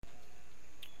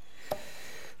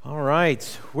All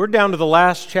right, we're down to the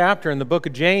last chapter in the book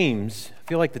of James. I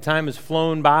feel like the time has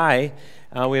flown by.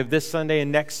 We have this Sunday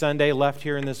and next Sunday left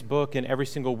here in this book, and every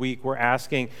single week we're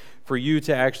asking for you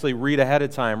to actually read ahead of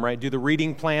time, right? Do the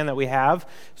reading plan that we have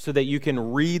so that you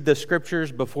can read the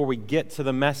scriptures before we get to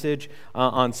the message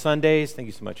on Sundays. Thank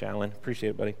you so much, Alan. Appreciate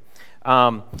it, buddy.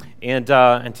 And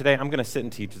today I'm going to sit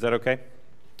and teach. Is that okay?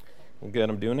 Good,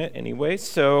 I'm doing it anyway.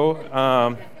 So,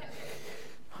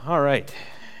 all right.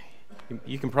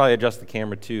 You can probably adjust the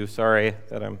camera too. Sorry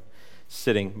that I'm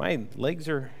sitting. My legs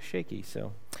are shaky,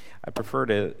 so I prefer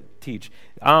to teach.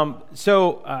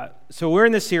 So we're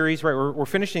in this series, right? We're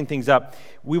finishing things up.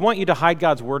 We want you to hide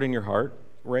God's word in your heart,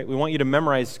 right? We want you to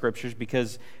memorize scriptures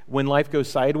because when life goes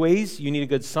sideways, you need a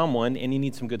good someone and you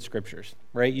need some good scriptures,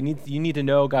 right? You need to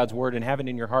know God's word and have it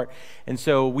in your heart. And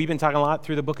so we've been talking a lot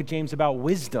through the book of James about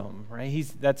wisdom, right?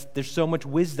 There's so much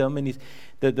wisdom, and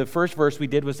the first verse we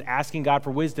did was asking God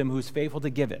for wisdom, who's faithful to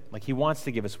give it. Like he wants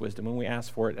to give us wisdom when we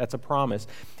ask for it. That's a promise.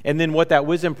 And then what that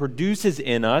wisdom produces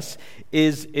in us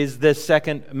is the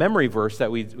second memory verse that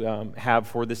we have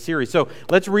for this series. So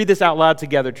let's read this out loud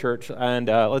together, church, and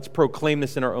let's proclaim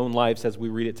this in our own lives as we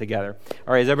read it together.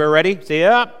 All right, is everybody ready? Say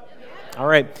yeah. All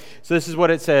right, so this is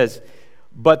what it says.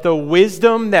 But the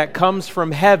wisdom that comes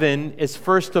from heaven is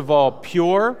first of all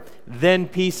pure, then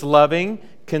peace-loving,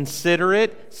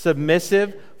 considerate,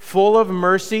 submissive, full of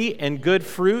mercy and good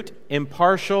fruit,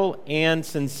 impartial and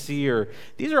sincere.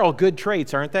 These are all good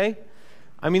traits, aren't they?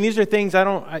 I mean, these are things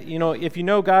if you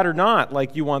know God or not,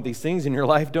 like you want these things in your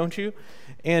life, don't you?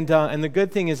 And the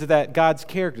good thing is that God's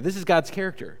character, this is God's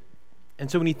character. And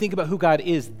so when you think about who God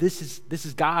is, this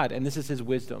is God and this is his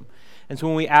wisdom. And so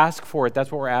when we ask for it,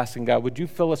 that's what we're asking God. Would you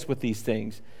fill us with these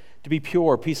things? To be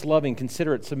pure, peace-loving,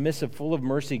 considerate, submissive, full of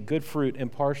mercy, good fruit,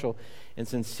 impartial, and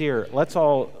sincere. Let's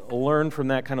all learn from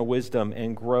that kind of wisdom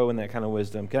and grow in that kind of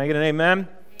wisdom. Can I get an amen?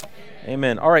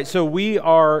 Amen. All right, so we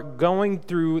are going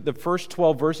through the first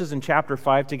 12 verses in chapter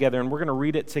 5 together, and we're going to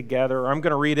read it together. I'm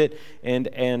going to read it,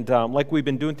 and like we've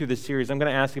been doing through this series, I'm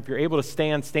going to ask if you're able to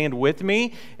stand with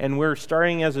me. And we're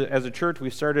starting as a church.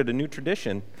 We've started a new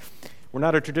tradition. We're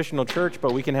not a traditional church,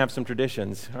 but we can have some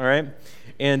traditions, all right?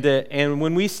 And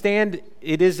when we stand,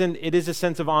 it is a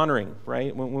sense of honoring,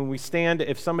 right? When we stand,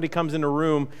 if somebody comes in a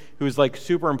room who's like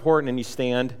super important and you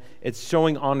stand, it's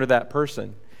showing honor to that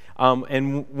person.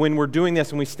 And when we're doing this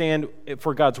and we stand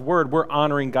for God's word, we're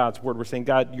honoring God's word. We're saying,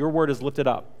 God, your word is lifted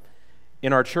up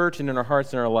in our church and in our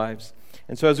hearts and our lives.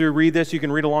 And so as we read this, you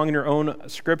can read along in your own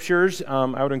scriptures.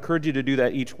 I would encourage you to do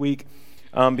that each week.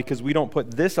 Because we don't put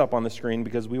this up on the screen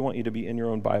because we want you to be in your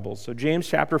own Bibles. So James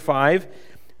chapter 5,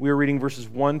 we are reading verses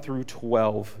 1 through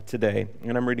 12 today,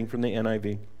 and I'm reading from the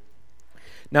NIV.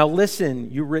 Now listen,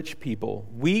 you rich people,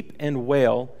 weep and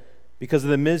wail because of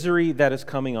the misery that is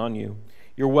coming on you.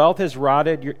 Your wealth has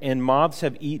rotted, and moths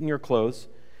have eaten your clothes.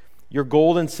 Your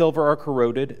gold and silver are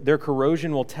corroded. Their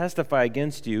corrosion will testify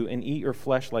against you and eat your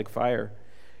flesh like fire.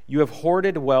 You have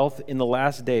hoarded wealth in the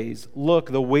last days.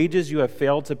 Look, the wages you have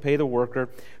failed to pay the worker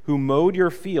who mowed your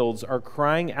fields are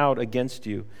crying out against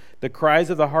you. The cries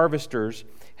of the harvesters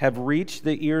have reached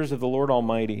the ears of the Lord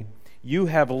Almighty. You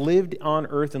have lived on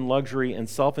earth in luxury and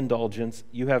self-indulgence.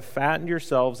 You have fattened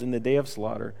yourselves in the day of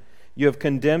slaughter. You have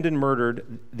condemned and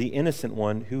murdered the innocent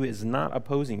one who is not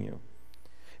opposing you.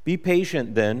 Be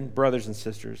patient then, brothers and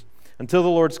sisters, until the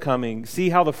Lord's coming. See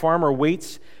how the farmer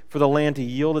waits for the land to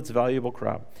yield its valuable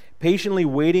crop, patiently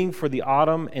waiting for the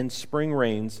autumn and spring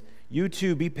rains. You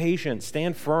too, be patient,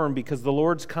 stand firm, because the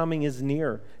Lord's coming is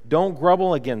near. Don't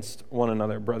grumble against one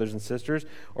another, brothers and sisters,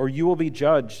 or you will be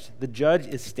judged. The judge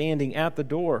is standing at the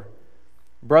door.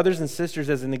 Brothers and sisters,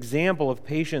 as an example of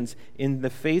patience in the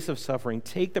face of suffering,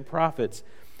 take the prophets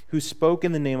who spoke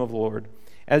in the name of the Lord.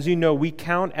 As you know, we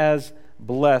count as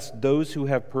blessed those who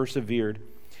have persevered.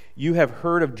 You have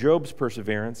heard of Job's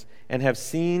perseverance and have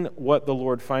seen what the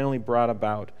Lord finally brought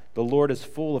about. The Lord is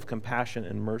full of compassion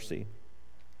and mercy.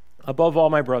 Above all,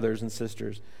 my brothers and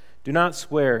sisters, do not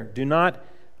swear,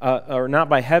 or not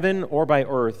by heaven or by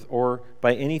earth or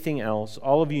by anything else.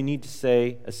 All of you need to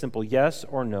say a simple yes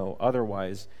or no,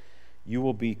 otherwise you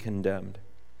will be condemned.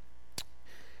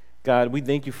 God, we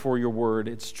thank you for your word.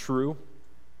 It's true,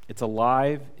 it's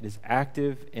alive, it is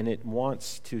active, and it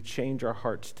wants to change our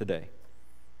hearts today.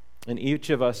 And each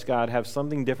of us, God, have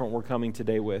something different we're coming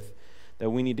today with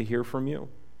that we need to hear from you.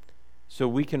 So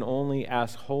we can only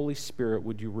ask, Holy Spirit,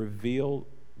 would you reveal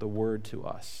the word to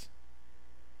us?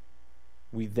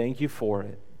 We thank you for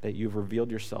it, that you've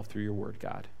revealed yourself through your word,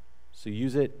 God. So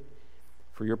use it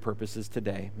for your purposes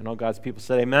today. And all God's people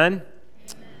said amen?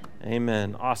 Amen.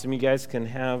 Amen. Awesome. You guys can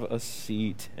have a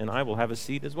seat, and I will have a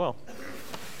seat as well.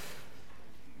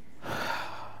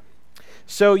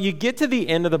 So you get to the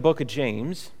end of the book of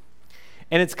James,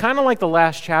 and it's kind of like the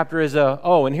last chapter is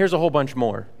and here's a whole bunch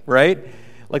more, right?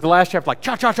 Like the last chapter, like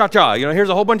cha-cha-cha-cha, here's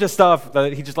a whole bunch of stuff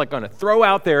that he's just like going to throw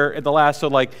out there at the last. So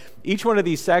like each one of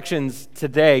these sections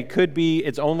today could be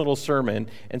its own little sermon.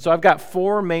 And so I've got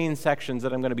 4 main sections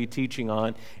that I'm going to be teaching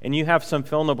on. And you have some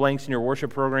fill in the blanks in your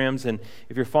worship programs. And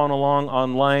if you're following along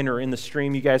online or in the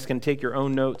stream, you guys can take your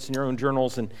own notes and your own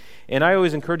journals. And I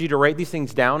always encourage you to write these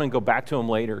things down and go back to them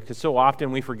later, because so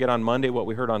often we forget on Monday what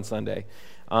we heard on Sunday.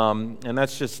 And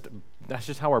that's just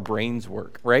how our brains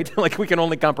work, right? Like we can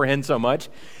only comprehend so much.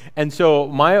 And so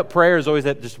my prayer is always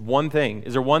that just one thing.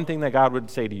 Is there one thing that God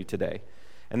would say to you today?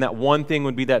 And that one thing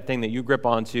would be that thing that you grip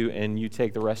onto and you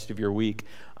take the rest of your week.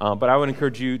 But I would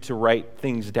encourage you to write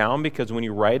things down, because when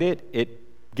you write it,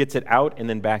 it gets it out and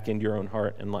then back into your own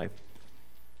heart and life.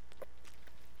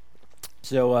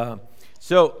 So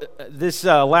this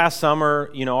last summer,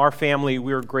 our family,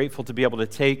 we were grateful to be able to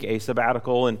take a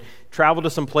sabbatical and travel to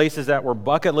some places that were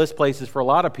bucket list places for a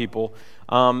lot of people.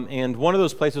 And one of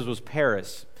those places was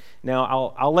Paris.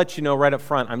 Now, I'll let you know right up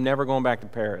front, I'm never going back to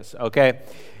Paris, okay?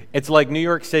 It's like New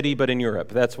York City, but in Europe.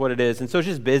 That's what it is. And so it's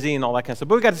just busy and all that kind of stuff.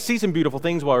 But we got to see some beautiful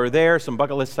things while we were there, some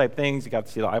bucket list type things. You got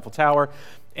to see the Eiffel Tower.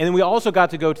 And then we also got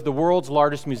to go to the world's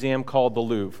largest museum called the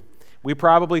Louvre. We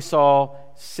probably saw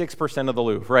 6% of the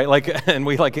Louvre, right? And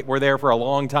we were there for a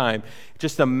long time.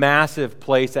 Just a massive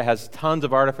place that has tons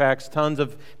of artifacts, tons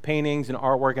of paintings and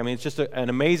artwork. I mean, it's just an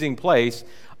amazing place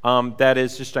that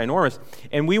is just ginormous.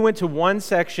 And we went to one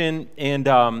section, and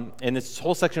this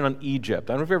whole section on Egypt.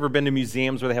 I don't know if you've ever been to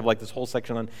museums where they have this whole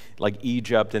section on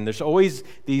Egypt, and there's always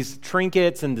these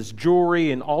trinkets and this jewelry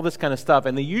and all this kind of stuff.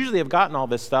 And they usually have gotten all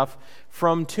this stuff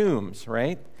from tombs,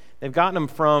 right? They've gotten them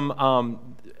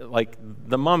from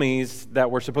the mummies that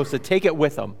were supposed to take it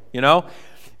with them,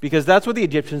 because that's what the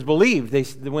Egyptians believed.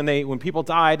 When people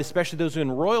died, especially those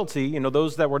in royalty,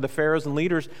 those that were the pharaohs and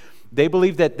leaders, they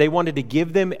believed that they wanted to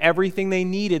give them everything they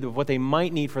needed of what they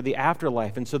might need for the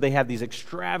afterlife. And so they had these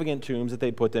extravagant tombs that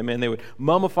they put them in. They would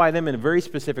mummify them in very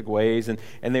specific ways, and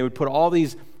they would put all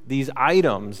these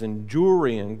items and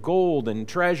jewelry and gold and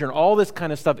treasure and all this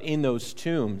kind of stuff in those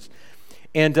tombs.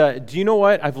 And do you know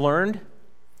what I've learned?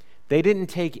 They didn't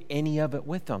take any of it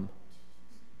with them,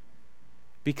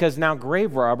 because now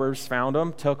grave robbers found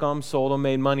them, took them, sold them,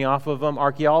 made money off of them.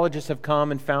 Archaeologists have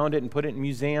come and found it and put it in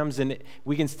museums, and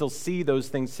we can still see those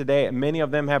things today. And many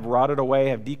of them have rotted away,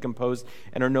 have decomposed,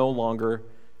 and are no longer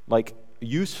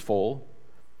useful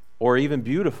or even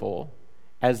beautiful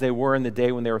as they were in the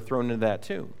day when they were thrown into that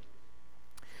tomb.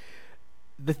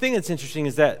 The thing that's interesting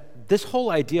is that this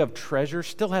whole idea of treasure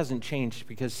still hasn't changed,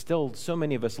 because still so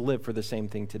many of us live for the same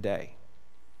thing today.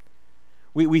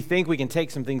 We think we can take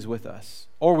some things with us,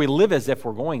 or we live as if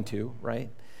we're going to, right?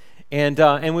 And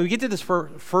when we get to this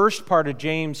first part of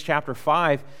James chapter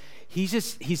 5,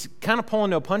 he's kind of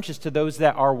pulling no punches to those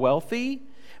that are wealthy,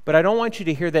 but I don't want you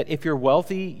to hear that if you're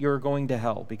wealthy, you're going to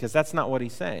hell, because that's not what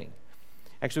he's saying.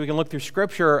 Actually, we can look through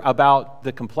Scripture about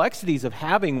the complexities of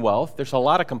having wealth. There's a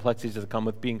lot of complexities that come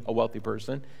with being a wealthy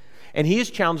person. And he is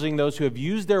challenging those who have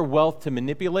used their wealth to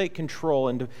manipulate, control,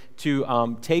 and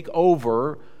to take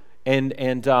over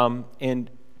and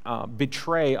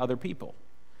betray other people.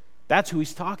 That's who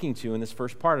he's talking to in this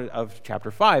first part of chapter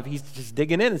 5. He's just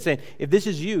digging in and saying, if this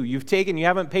is you, you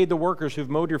haven't paid the workers who've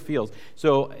mowed your fields.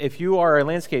 So if you are a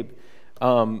landscaper,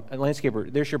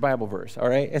 there's your Bible verse, all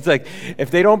right? It's like,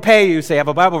 if they don't pay you, say, I have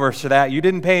a Bible verse for that. You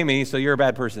didn't pay me, so you're a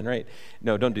bad person, right?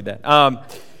 No, don't do that.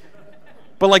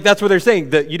 But that's what they're saying,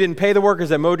 that you didn't pay the workers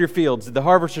that mowed your fields, the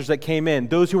harvesters that came in.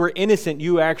 Those who were innocent,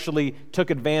 you actually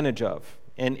took advantage of.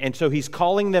 And so he's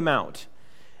calling them out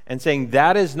and saying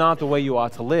that is not the way you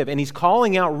ought to live. And he's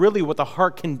calling out really what the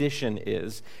heart condition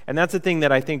is. And that's the thing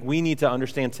that I think we need to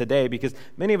understand today, because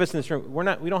many of us in this room,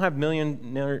 we don't have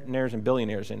millionaires and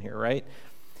billionaires in here, right?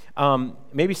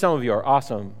 Maybe some of you are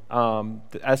awesome.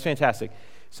 That's fantastic.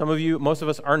 Some of you, most of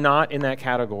us are not in that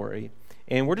category.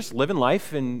 And we're just living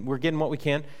life and we're getting what we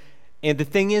can. And the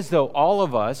thing is, though, all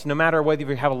of us, no matter whether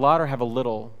you have a lot or have a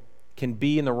little, can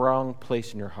be in the wrong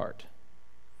place in your heart.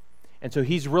 And so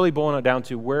he's really boiling it down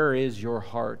to, where is your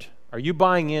heart? Are you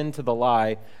buying into the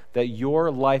lie that your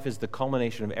life is the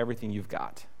culmination of everything you've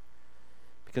got?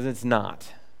 Because it's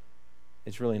not.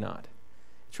 It's really not.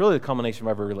 It's really the culmination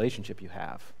of every relationship you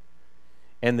have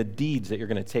and the deeds that you're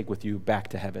going to take with you back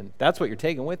to heaven. That's what you're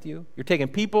taking with you. You're taking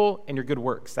people and your good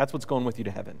works. That's what's going with you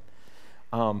to heaven.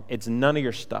 It's none of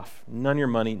your stuff, none of your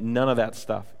money, none of that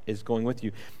stuff is going with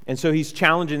you. And so he's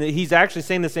challenging, he's actually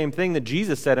saying the same thing that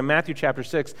Jesus said in Matthew chapter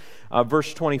 6,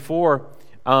 verse 24.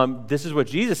 This is what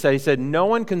Jesus said. He said, no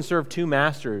one can serve two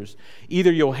masters.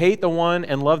 Either you'll hate the one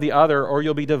and love the other, or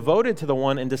you'll be devoted to the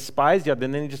one and despise the other.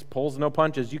 And then he just pulls no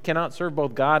punches. You cannot serve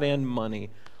both God and money,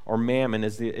 or mammon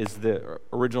is the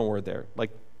original word there.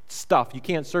 Like stuff. You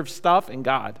can't serve stuff and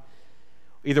God.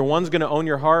 Either one's going to own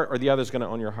your heart or the other's going to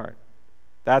own your heart.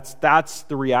 That's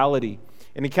the reality.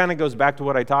 And it kind of goes back to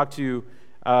what I talked to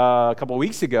a couple of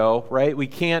weeks ago, right? We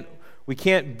can't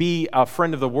be a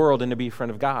friend of the world and to be a friend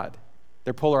of God.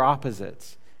 They're polar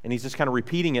opposites. And he's just kind of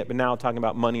repeating it, but now talking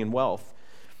about money and wealth.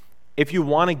 If you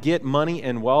want to get money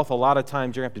and wealth, a lot of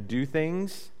times you're going to have to do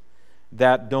things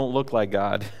that don't look like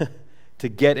God to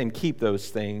get and keep those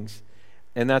things.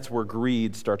 And that's where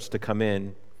greed starts to come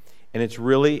in. And it's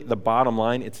really, the bottom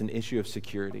line, it's an issue of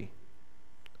security.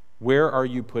 Where are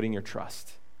you putting your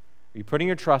trust? Are you putting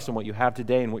your trust in what you have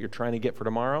today and what you're trying to get for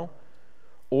tomorrow?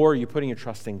 Or are you putting your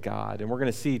trust in God? And we're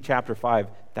going to see chapter 5,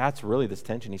 that's really this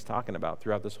tension he's talking about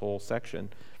throughout this whole section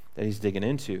that he's digging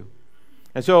into.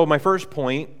 And so my first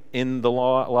point in the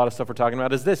law, a lot of stuff we're talking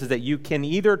about, is this, is that you can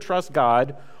either trust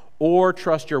God or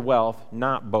trust your wealth,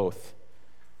 not both,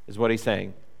 is what he's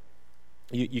saying.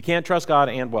 You can't trust God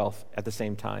and wealth at the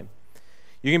same time.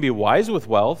 You can be wise with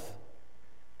wealth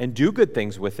and do good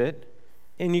things with it,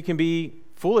 and you can be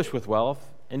foolish with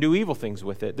wealth and do evil things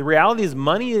with it. The reality is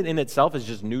money in itself is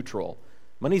just neutral.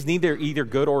 Money's neither either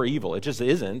good or evil. It just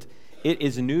isn't. It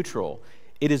is neutral.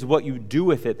 It is what you do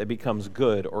with it that becomes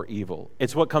good or evil.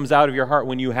 It's what comes out of your heart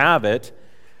when you have it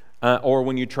or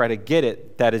when you try to get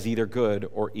it that is either good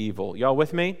or evil. Y'all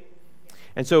with me?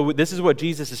 And so this is what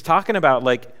Jesus is talking about,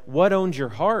 like what owns your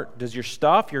heart? Does your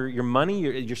stuff, your money,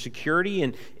 your security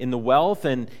in the wealth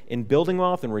and in building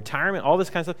wealth and retirement, all this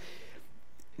kind of stuff.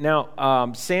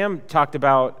 Now, Sam talked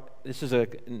about, this is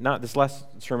not this last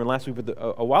sermon last week, but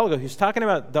a while ago, he was talking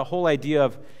about the whole idea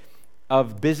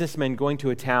of businessmen going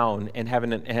to a town and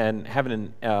having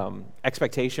an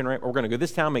expectation, right? We're going to go to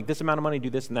this town, make this amount of money, do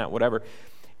this and that, whatever.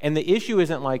 And the issue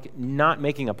isn't like not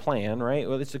making a plan, right?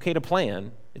 Well, it's okay to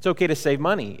plan. It's okay to save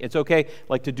money. It's okay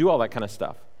like to do all that kind of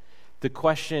stuff. The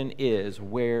question is,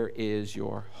 where is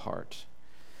your heart?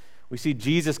 We see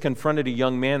Jesus confronted a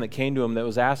young man that came to him that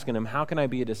was asking him, how can I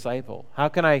be a disciple? How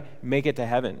can I make it to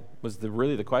heaven? Was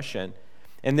really the question.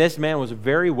 And this man was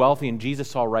very wealthy, and Jesus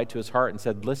saw right to his heart and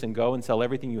said, listen, go and sell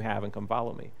everything you have and come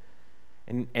follow me.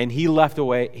 And he left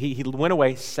away, he went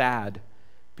away sad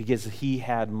because he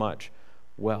had much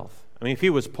wealth. I mean, if he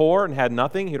was poor and had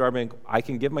nothing, he'd already been, I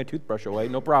can give my toothbrush away,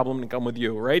 no problem, and come with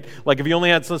you, right? Like if he only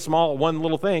had so small, one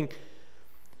little thing,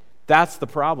 that's the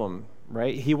problem,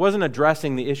 right? He wasn't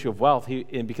addressing the issue of wealth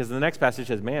because the next passage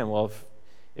says, man, well,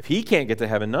 if he can't get to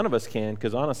heaven, none of us can,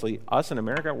 because honestly, us in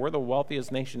America, we're the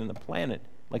wealthiest nation in the planet.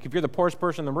 Like if you're the poorest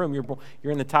person in the room,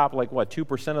 you're in the top,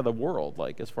 2% of the world,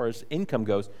 like as far as income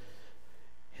goes.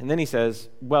 And then he says,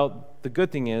 well, the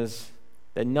good thing is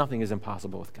that nothing is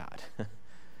impossible with God.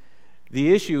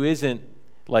 The issue isn't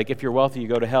like if you're wealthy, you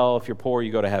go to hell. If you're poor,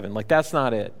 you go to heaven. Like that's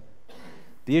not it.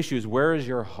 The issue is, where is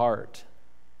your heart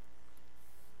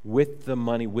with the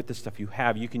money, with the stuff you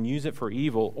have? You can use it for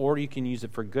evil or you can use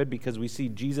it for good, because we see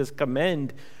Jesus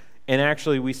commend, and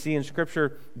actually we see in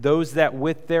Scripture those that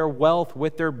with their wealth,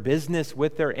 with their business,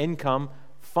 with their income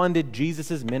funded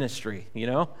Jesus' ministry,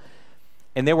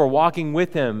 And they were walking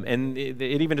with him, and it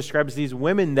even describes these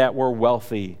women that were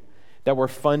wealthy, that were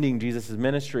funding Jesus'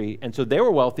 ministry. And so they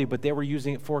were wealthy, but they were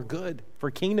using it for good,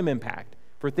 for kingdom impact,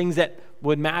 for things that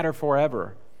would matter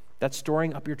forever. That's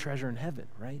storing up your treasure in heaven,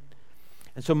 right?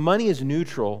 And so money is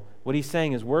neutral. What he's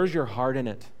saying is, where's your heart in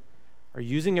it? Are you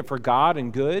using it for God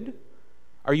and good?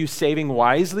 Are you saving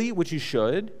wisely, which you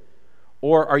should?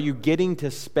 Or are you getting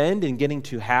to spend and getting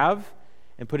to have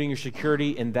and putting your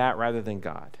security in that rather than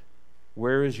God?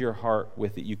 Where is your heart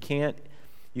with it? You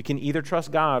can either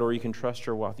trust God or you can trust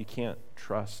your wealth. You can't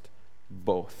trust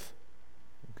both.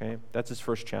 Okay? That's his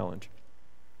first challenge.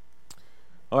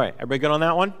 All right, everybody good on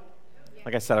that one?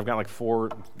 Like I said, I've got 4.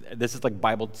 This is like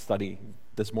Bible study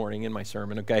this morning in my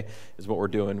sermon, okay, is what we're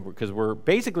doing, because we're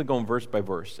basically going verse by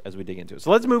verse as we dig into it. So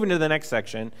let's move into the next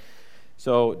section.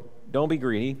 So don't be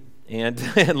greedy and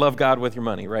love God with your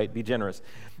money, right? Be generous.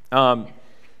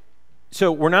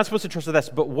 So we're not supposed to trust in this,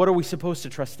 but what are we supposed to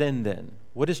trust in then?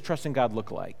 What does trusting God look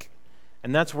like?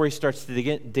 And that's where he starts to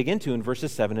dig into in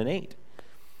verses 7 and 8.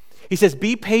 He says,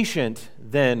 be patient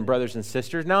then, brothers and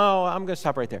sisters. No, I'm going to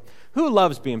stop right there. Who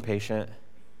loves being patient?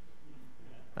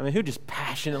 I mean, who just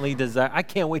passionately does that? I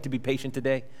can't wait to be patient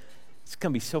today. It's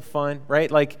going to be so fun, right?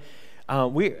 Like,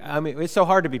 It's so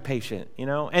hard to be patient,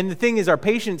 And the thing is, our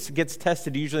patience gets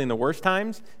tested usually in the worst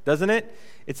times, doesn't it?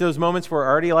 It's those moments where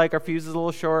already like our fuse is a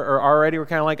little short, or already we're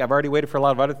kind of like, I've already waited for a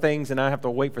lot of other things, and now I have to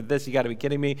wait for this. You got to be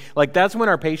kidding me. Like, that's when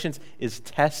our patience is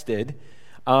tested.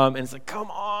 And it's like, come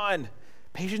on.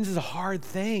 Patience is a hard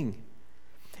thing.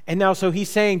 And now, so he's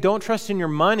saying, don't trust in your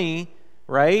money,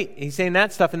 right? He's saying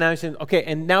that stuff, and now he's saying, okay,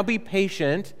 and now be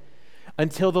patient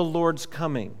until the Lord's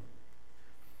coming.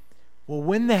 Well,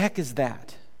 when the heck is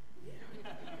that?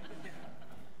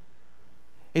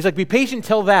 He's like, be patient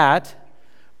till that,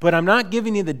 but I'm not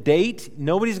giving you the date.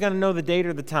 Nobody's going to know the date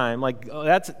or the time. Like,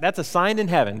 that's assigned in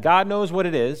heaven. God knows what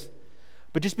it is,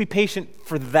 but just be patient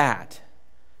for that.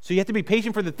 So you have to be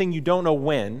patient for the thing you don't know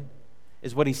when,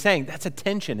 is what he's saying. That's a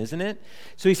tension, isn't it?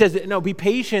 So he says, no, be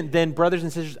patient then, brothers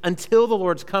and sisters, until the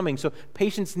Lord's coming. So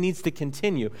patience needs to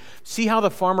continue. See how the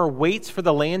farmer waits for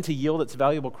the land to yield its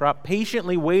valuable crop,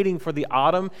 patiently waiting for the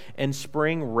autumn and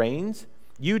spring rains?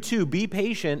 You too, be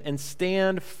patient and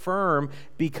stand firm,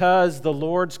 because the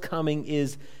Lord's coming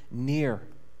is near.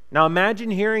 Now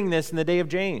imagine hearing this in the day of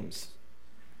James.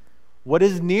 What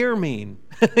does near mean?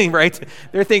 Right?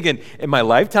 They're thinking, in my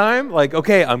lifetime? Like,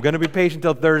 okay, I'm going to be patient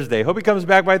till Thursday. Hope he comes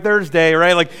back by Thursday,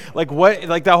 right? Like what?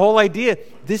 Like the whole idea.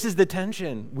 This is the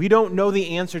tension. We don't know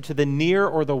the answer to the near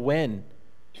or the when.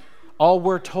 All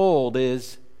we're told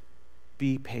is,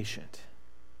 be patient.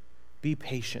 Be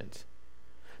patient.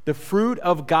 The fruit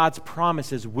of God's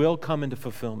promises will come into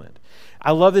fulfillment.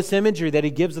 I love this imagery that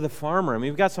he gives of the farmer. I mean,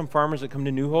 we've got some farmers that come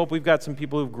to New Hope. We've got some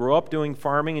people who grew up doing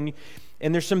farming,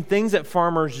 and there's some things that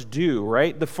farmers do,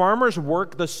 right? The farmers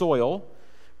work the soil,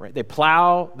 right? They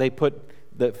plow, they put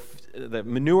the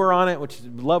manure on it, which I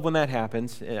love when that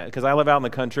happens, because I live out in the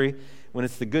country when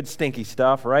it's the good stinky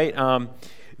stuff, right? And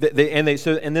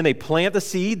then they plant the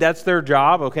seed. That's their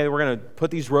job. Okay, we're going to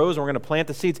put these rows and we're going to plant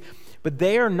the seeds. But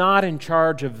they are not in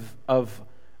charge of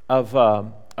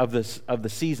the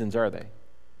seasons, are they?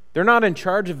 They're not in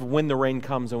charge of when the rain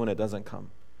comes and when it doesn't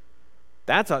come.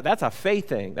 That's a faith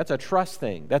thing. That's a trust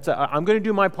thing. I'm going to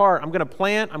do my part. I'm going to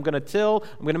plant. I'm going to till.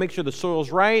 I'm going to make sure the soil's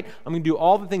right. I'm going to do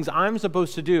all the things I'm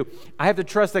supposed to do. I have to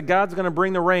trust that God's going to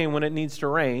bring the rain when it needs to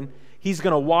rain. He's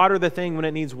going to water the thing when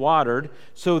it needs watered,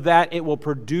 so that it will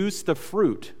produce the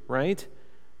fruit, right?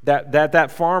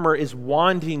 That farmer is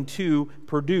wanting to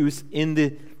produce in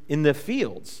the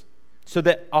fields, so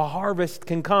that a harvest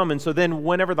can come. And so then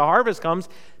whenever the harvest comes,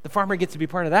 the farmer gets to be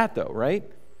part of that, though, right?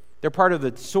 They're part of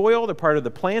the soil, they're part of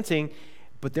the planting,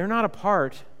 but they're not a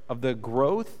part of the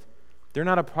growth. They're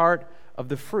not a part of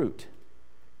the fruit.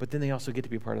 But then they also get to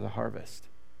be part of the harvest.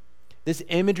 This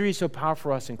imagery is so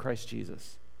powerful for us in Christ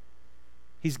Jesus.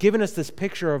 He's given us this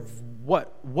picture of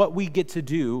what we get to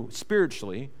do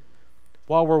spiritually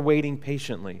while we're waiting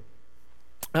patiently.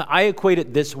 I equate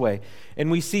it this way, and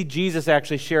we see Jesus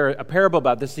actually share a parable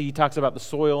about this. He talks about the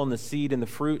soil and the seed and the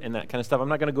fruit and that kind of stuff. I'm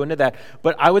not going to go into that,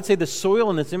 but I would say the soil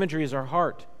in this imagery is our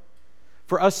heart.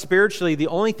 For us spiritually, the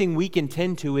only thing we can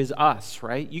tend to is us,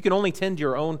 right? You can only tend to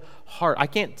your own heart. I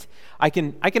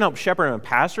can help shepherd and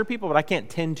pastor people, but I can't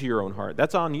tend to your own heart.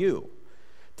 That's on you,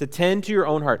 to tend to your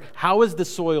own heart. How is the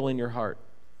soil in your heart?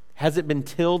 Has it been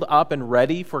tilled up and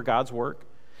ready for God's work?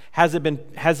 Has it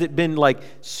been like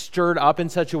stirred up in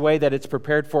such a way that it's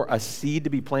prepared for a seed to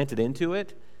be planted into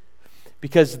it?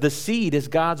 Because the seed is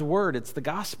God's word. It's the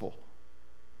gospel.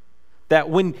 That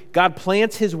when God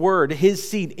plants his word, his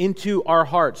seed into our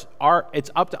hearts, it's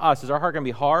up to us. Is our heart going to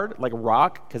be hard like a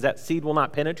rock because that seed will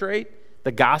not penetrate?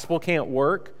 The gospel can't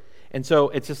work. And so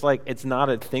it's just like it's not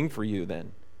a thing for you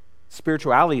then.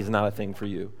 Spirituality is not a thing for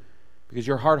you because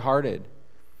you're hard-hearted.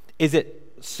 Is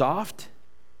it soft?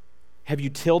 Have you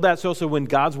tilled that so when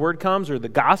God's word comes or the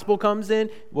gospel comes in,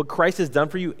 what Christ has done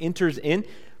for you enters in,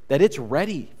 that it's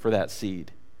ready for that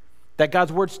seed, that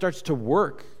God's word starts to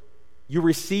work. You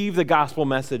receive the gospel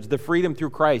message, the freedom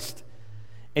through Christ,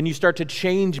 and you start to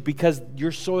change because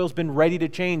your soil's been ready to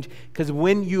change. Because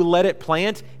when you let it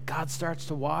plant, God starts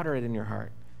to water it in your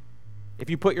heart. If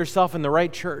you put yourself in the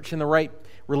right church, in the right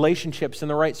relationships, in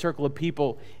the right circle of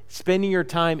people, spending your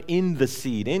time in the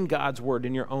seed, in God's word,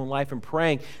 in your own life, and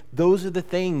praying, those are the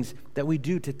things that we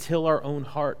do to till our own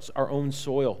hearts, our own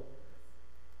soil.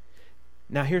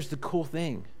 Now, here's the cool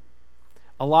thing.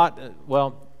 I don't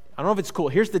know if it's cool.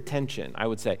 Here's the tension, I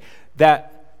would say,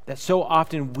 that so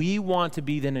often we want to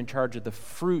be then in charge of the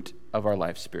fruit of our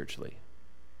life spiritually.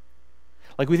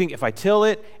 Like we think if I till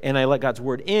it and I let God's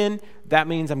word in, that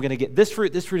means I'm going to get this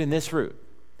fruit, and this fruit.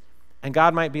 And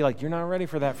God might be like, you're not ready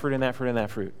for that fruit and that fruit and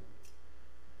that fruit.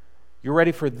 You're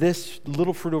ready for this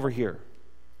little fruit over here.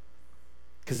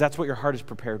 Because that's what your heart is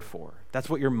prepared for. That's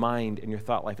what your mind and your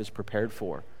thought life is prepared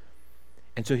for.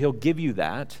 And so he'll give you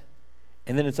that,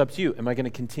 and then it's up to you. Am I going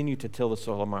to continue to till the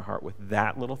soil of my heart with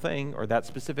that little thing or that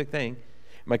specific thing?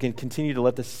 Am I going to continue to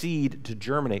let the seed to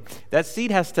germinate? That seed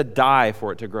has to die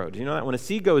for it to grow. Do you know that? When a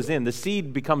seed goes in, the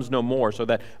seed becomes no more so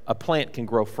that a plant can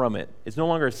grow from it. It's no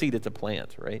longer a seed, it's a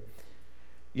plant, right?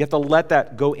 You have to let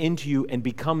that go into you and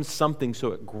become something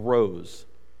so it grows.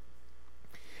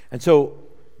 And so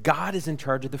God is in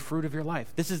charge of the fruit of your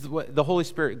life. This is what the Holy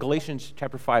Spirit, Galatians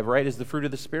chapter 5, right, is the fruit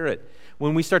of the Spirit.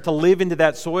 When we start to live into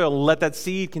that soil and let that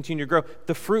seed continue to grow,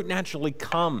 the fruit naturally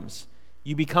comes.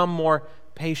 You become more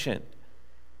patient.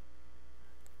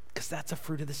 Because that's a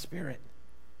fruit of the Spirit.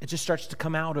 It just starts to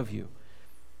come out of you.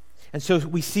 And so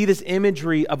we see this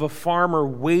imagery of a farmer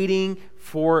waiting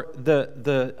for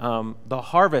the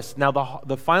harvest. Now,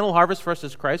 the final harvest for us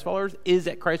as Christ followers is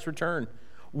at Christ's return.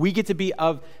 We get to be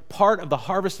part of the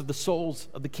harvest of the souls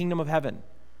of the kingdom of heaven.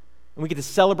 And we get to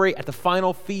celebrate at the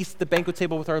final feast, the banquet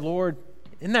table with our Lord.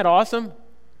 Isn't that awesome?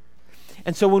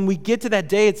 And so when we get to that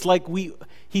day, it's like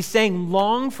he's saying,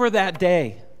 long for that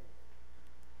day.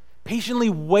 Patiently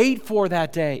wait for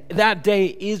that day. That day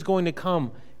is going to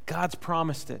come. God's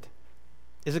promised it.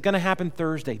 Is it going to happen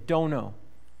Thursday? Don't know.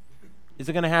 Is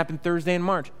it going to happen Thursday in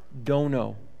March? Don't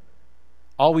know.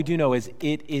 All we do know is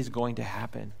it is going to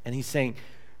happen. And he's saying,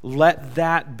 let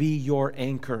that be your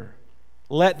anchor.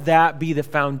 Let that be the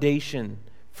foundation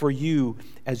for you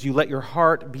as you let your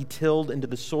heart be tilled into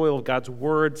the soil of God's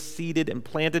word, seeded and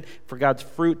planted for God's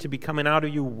fruit to be coming out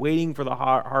of you, waiting for the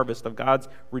harvest of God's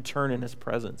return in his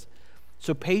presence.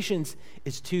 So patience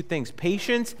is two things.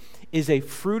 Patience is a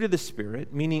fruit of the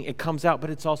Spirit, meaning it comes out,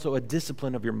 but it's also a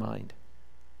discipline of your mind.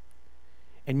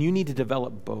 And you need to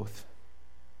develop both.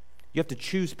 You have to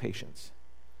choose patience.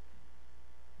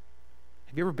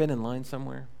 Have you ever been in line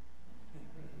somewhere?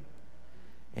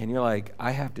 And you're like,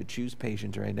 I have to choose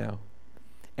patience right now.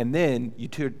 And then you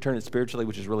turn it spiritually,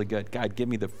 which is really good. God, give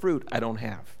me the fruit I don't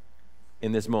have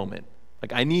in this moment.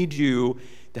 Like, I need you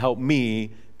to help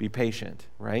me be patient,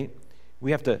 right?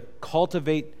 We have to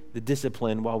cultivate the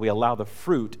discipline while we allow the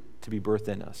fruit to be birthed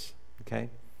in us, okay?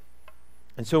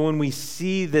 And so when we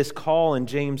see this call in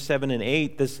James 7 and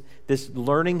 8, this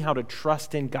learning how to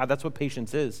trust in God, that's what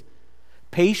patience is.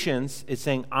 Patience is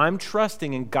saying, I'm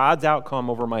trusting in God's outcome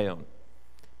over my own.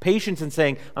 Patience in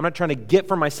saying, I'm not trying to get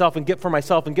for myself and get for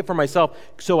myself and get for myself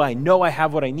so I know I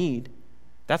have what I need.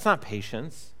 That's not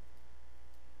patience.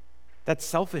 That's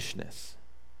selfishness.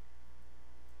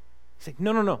 It's like,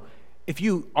 no. If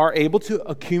you are able to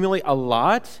accumulate a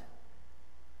lot,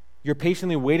 you're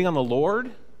patiently waiting on the Lord,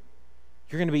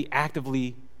 you're going to be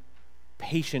actively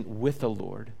patient with the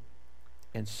Lord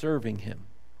and serving him.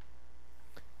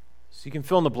 So you can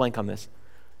fill in the blank on this.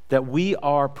 That we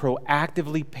are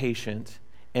proactively patient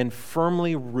and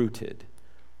firmly rooted,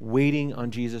 waiting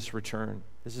on Jesus' return.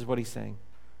 This is what he's saying.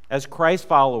 As Christ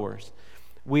followers,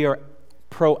 we are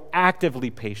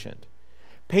proactively patient.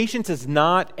 Patience is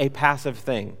not a passive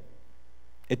thing.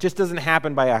 It just doesn't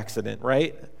happen by accident,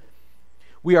 right?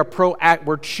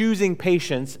 We're choosing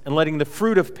patience and letting the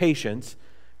fruit of patience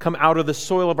come out of the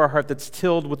soil of our heart that's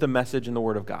tilled with the message and the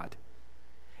word of God.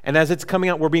 And as it's coming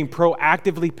out, we're being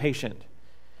proactively patient.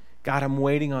 God, I'm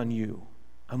waiting on you.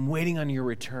 I'm waiting on your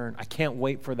return. I can't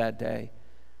wait for that day.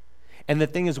 And the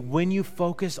thing is, when you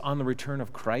focus on the return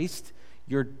of Christ,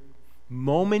 your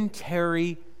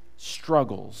momentary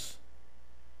struggles,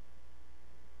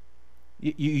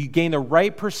 you gain the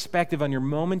right perspective on your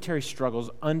momentary struggles,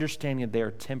 understanding that they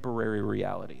are temporary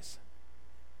realities.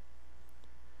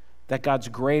 That God's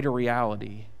greater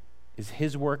reality is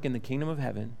his work in the kingdom of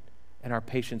heaven and our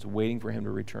patience waiting for him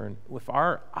to return. If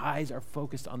our eyes are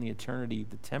focused on the eternity,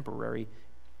 the temporary,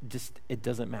 it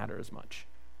doesn't matter as much.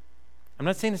 I'm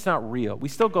not saying it's not real. We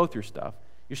still go through stuff.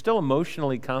 You're still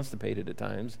emotionally constipated at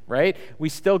times, right? We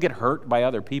still get hurt by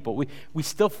other people. We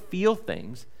still feel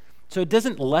things. So it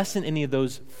doesn't lessen any of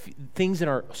those things in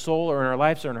our soul or in our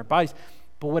lives or in our bodies.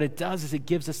 But what it does is it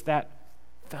gives us that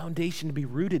foundation to be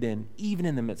rooted in, even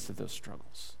in the midst of those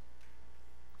struggles.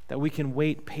 That we can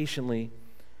wait patiently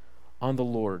on the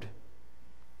Lord.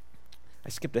 I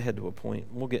skipped ahead to a point.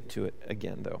 We'll get to it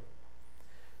again, though.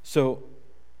 So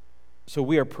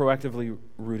we are proactively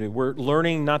rooted. We're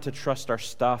learning not to trust our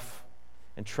stuff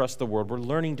and trust the world. We're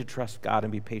learning to trust God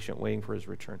and be patient, waiting for his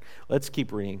return. Let's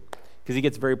keep reading, because he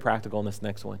gets very practical in this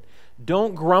next one.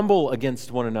 Don't grumble against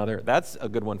one another. That's a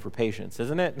good one for patience,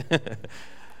 isn't it?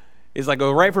 It's like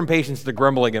go right from patience to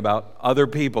grumbling about other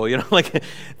people. Like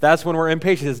that's when we're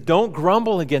impatient. It's don't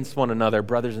grumble against one another,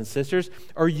 brothers and sisters,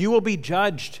 or you will be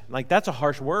judged. Like that's a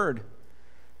harsh word.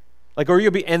 Like, or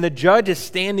you'll be, and the judge is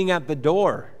standing at the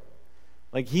door.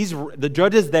 Like the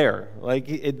judge is there. Like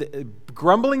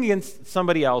grumbling against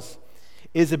somebody else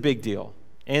is a big deal.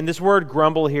 And this word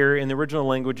grumble here in the original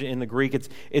language in the Greek,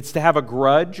 it's to have a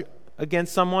grudge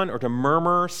against someone or to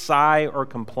murmur, sigh, or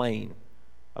complain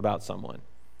about someone.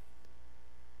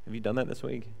 Have you done that this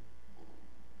week?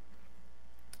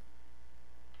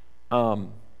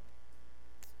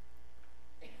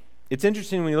 It's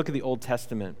interesting when you look at the Old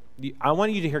Testament. I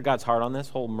want you to hear God's heart on this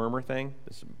whole murmur thing,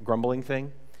 this grumbling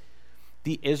thing.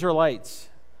 The Israelites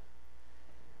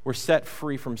were set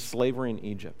free from slavery in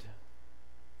Egypt.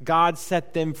 God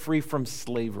set them free from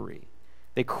slavery.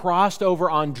 They crossed over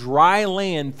on dry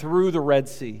land through the Red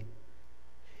Sea.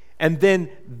 And then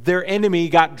their enemy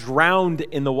got drowned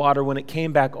in the water when it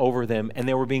came back over them, and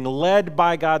they were being led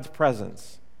by God's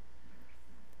presence.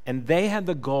 And they had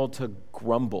the gall to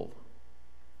grumble.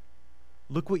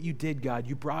 Look what you did, God.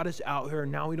 You brought us out here,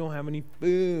 and now we don't have any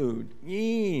food.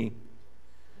 Yee.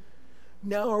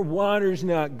 Now our water's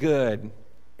not good.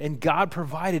 And God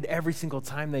provided every single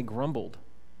time they grumbled.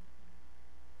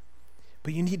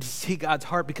 But you need to see God's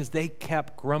heart because they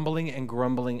kept grumbling and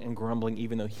grumbling and grumbling,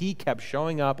 even though He kept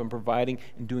showing up and providing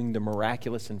and doing the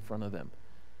miraculous in front of them.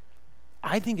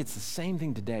 I think it's the same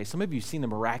thing today. Some of you have seen the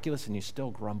miraculous and you still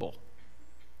grumble.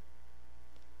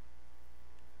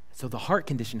 So the heart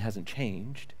condition hasn't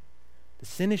changed. The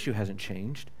sin issue hasn't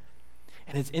changed.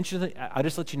 And it's interesting, I'll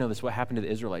just let you know this, what happened to the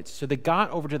Israelites. So they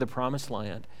got over to the promised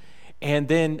land, and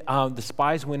then the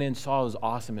spies went in, saw it was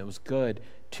awesome, it was good.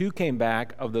 2 came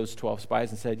back of those 12 spies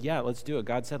and said, yeah, let's do it.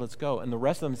 God said, let's go. And the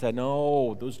rest of them said,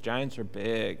 no, those giants are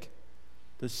big.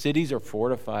 The cities are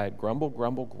fortified. Grumble,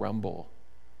 grumble, grumble.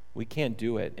 We can't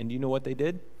do it. And do you know what they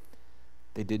did?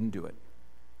 They didn't do it.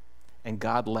 And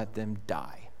God let them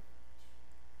die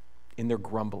in their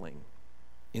grumbling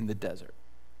in the desert.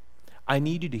 I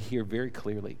need you to hear very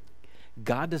clearly,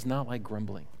 God does not like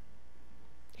grumbling.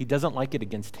 He doesn't like it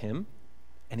against Him,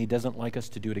 and He doesn't like us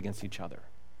to do it against each other.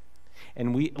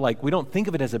 And we don't think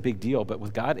of it as a big deal, but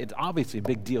with God, it's obviously a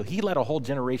big deal. He let a whole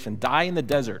generation die in the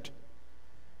desert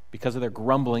because of their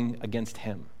grumbling against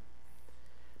Him.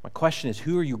 My question is,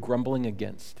 who are you grumbling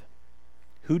against?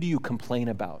 Who do you complain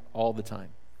about all the time?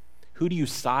 Who do you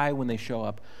sigh when they show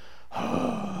up?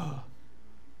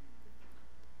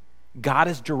 God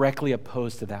is directly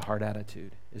opposed to that hard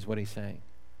attitude, is what He's saying.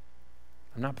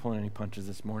 I'm not pulling any punches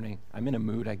this morning. I'm in a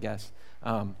mood, I guess.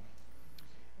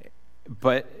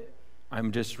 But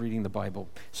I'm just reading the Bible.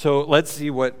 So let's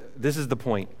see this is the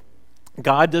point.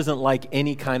 God doesn't like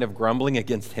any kind of grumbling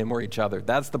against Him or each other.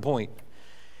 That's the point.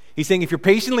 He's saying if you're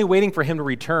patiently waiting for Him to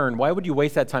return, why would you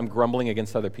waste that time grumbling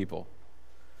against other people?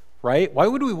 Right? Why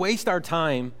would we waste our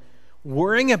time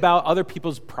worrying about other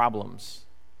people's problems?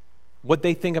 What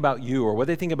they think about you or what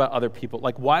they think about other people.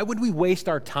 Like, why would we waste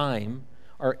our time,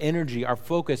 our energy, our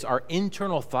focus, our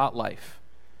internal thought life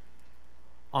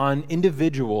on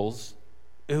individuals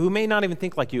who may not even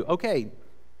think like you? Okay,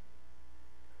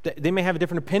 they may have a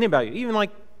different opinion about you. Even like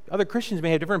other Christians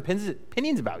may have different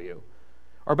opinions about you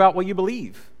or about what you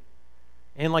believe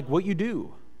and like what you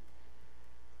do.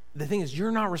 The thing is,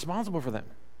 you're not responsible for them.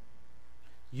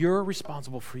 You're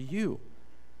responsible for you.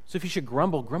 So if you should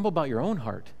grumble about your own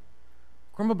heart.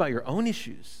 Grumble about your own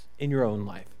issues in your own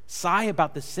life. Sigh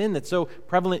about the sin that's so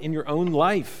prevalent in your own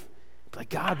life. Like,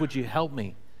 God, would you help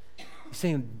me? He's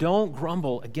saying, don't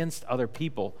grumble against other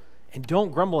people and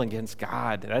don't grumble against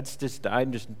God.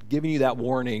 I'm just giving you that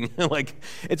warning. Like,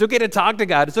 it's okay to talk to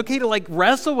God. It's okay to like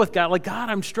wrestle with God. Like, God,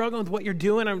 I'm struggling with what you're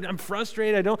doing. I'm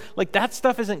frustrated. That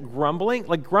stuff isn't grumbling.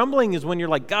 Like, grumbling is when you're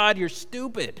like, God, you're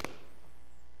stupid.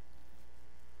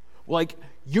 Like,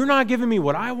 you're not giving me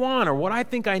what I want or what I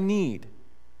think I need.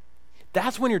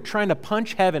 That's when you're trying to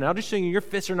punch heaven. I'll just show you, your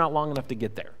fists are not long enough to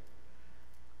get there.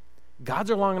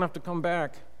 God's are long enough to come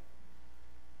back.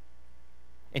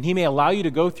 And He may allow you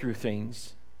to go through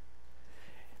things,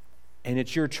 and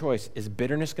it's your choice. Is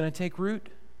bitterness going to take root?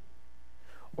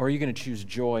 Or are you going to choose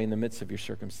joy in the midst of your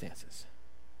circumstances?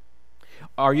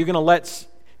 Are you going to let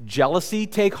jealousy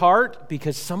take heart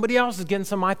because somebody else is getting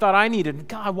something I thought I needed?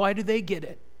 God, why do they get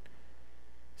it?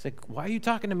 It's like, why are you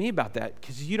talking to me about that?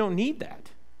 Because you don't need that.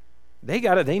 They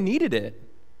got it, they needed it.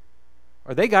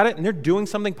 Or they got it and they're doing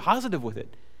something positive with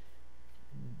it.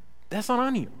 That's not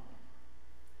on you.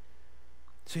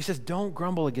 So He says, don't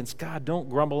grumble against God. Don't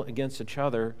grumble against each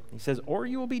other. He says, or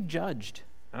you will be judged.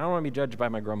 I don't want to be judged by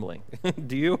my grumbling.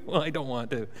 Do you? Well, I don't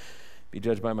want to be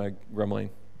judged by my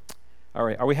grumbling. All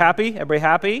right, are we happy? Everybody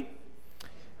happy?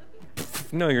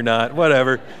 No, you're not.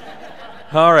 Whatever.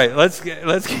 All right, let's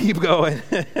keep going.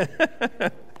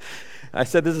 I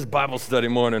said this is Bible study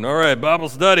morning. All right, Bible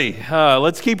study.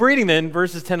 Let's keep reading then,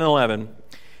 verses 10 and 11.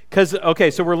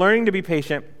 So we're learning to be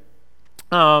patient,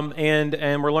 and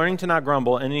we're learning to not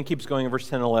grumble, and then he keeps going in verse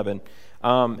 10 and 11.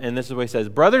 And this is what he says,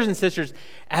 brothers and sisters,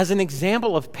 as an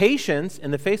example of patience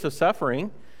in the face of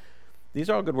suffering, these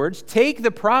are all good words, take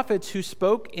the prophets who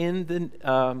spoke in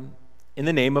the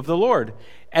name of the Lord.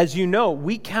 As you know,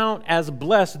 we count as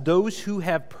blessed those who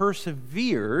have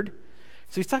persevered.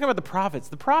 So he's talking about the prophets.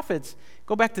 The prophets,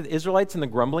 go back to the Israelites and the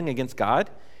grumbling against God.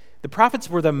 The prophets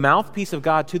were the mouthpiece of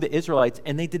God to the Israelites,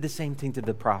 and they did the same thing to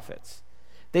the prophets.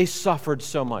 They suffered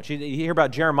so much. You hear about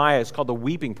Jeremiah, it's called the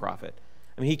weeping prophet.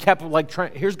 I mean, he kept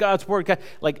trying, here's God's word,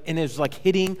 and it was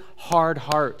hitting hard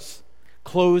hearts,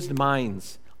 closed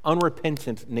minds,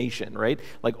 unrepentant nation, right?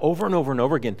 Over and over and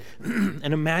over again.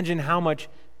 And imagine how much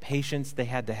patience they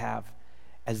had to have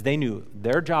as they knew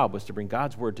their job was to bring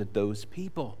God's word to those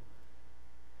people.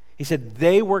 He said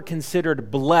they were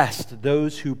considered blessed,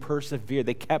 those who persevered.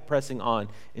 They kept pressing on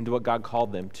into what God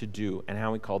called them to do and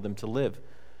how he called them to live.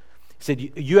 He said,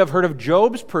 you have heard of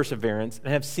Job's perseverance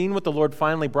and have seen what the Lord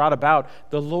finally brought about.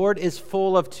 The Lord is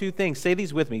full of two things. Say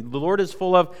these with me. The Lord is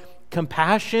full of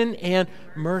compassion and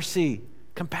mercy.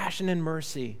 Compassion and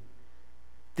mercy.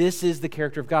 This is the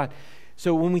character of God.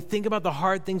 So when we think about the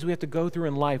hard things we have to go through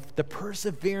in life, the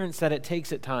perseverance that it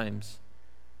takes at times,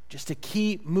 just to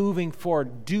keep moving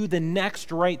forward, do the next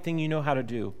right thing you know how to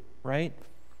do, right?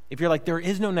 If you're like, there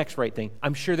is no next right thing,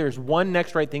 I'm sure there's one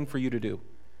next right thing for you to do.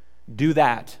 Do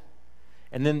that.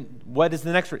 And then what is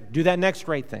the next right? Do that next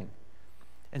right thing.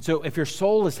 And so if your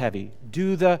soul is heavy,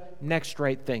 do the next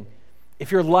right thing.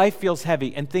 If your life feels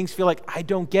heavy and things feel like, I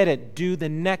don't get it, do the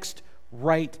next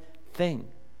right thing.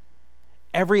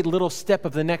 Every little step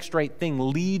of the next right thing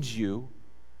leads you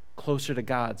closer to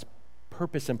God's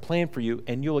purpose and plan for you,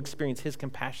 and you'll experience his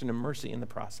compassion and mercy in the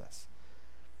process.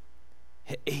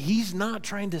 He's not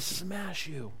trying to smash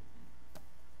you.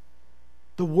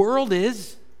 The world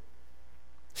is.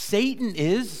 Satan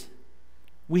is.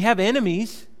 We have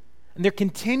enemies, and they're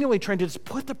continually trying to just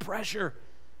put the pressure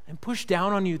and push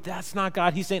down on you. That's not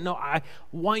God. He's saying, no, I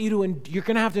want you to, you're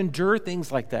going to have to endure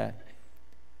things like that.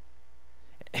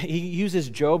 He uses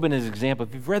Job in his example.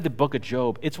 If you've read the book of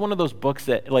Job, it's one of those books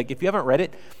that, if you haven't read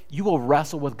it, you will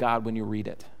wrestle with God when you read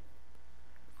it.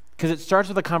 Because it starts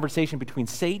with a conversation between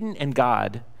Satan and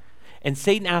God, and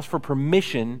Satan asks for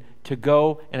permission to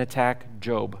go and attack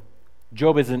Job.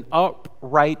 Job is an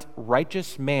upright,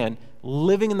 righteous man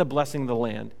living in the blessing of the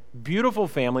land. Beautiful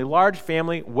family, large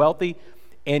family, wealthy,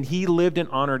 and he lived and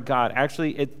honored God.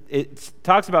 Actually, it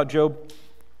talks about Job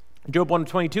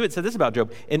 1:22, it said this about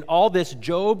Job. In all this,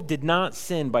 Job did not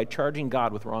sin by charging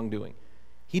God with wrongdoing.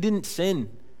 He didn't sin.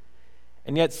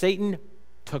 And yet Satan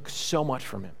took so much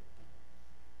from him.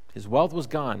 His wealth was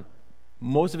gone.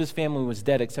 Most of his family was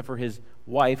dead except for his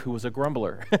wife, who was a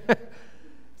grumbler.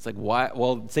 It's like, why?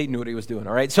 Well, Satan knew what he was doing,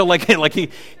 all right? So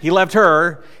he left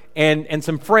her and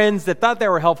some friends that thought they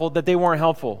were helpful, that they weren't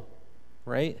helpful,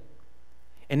 right?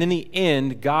 And in the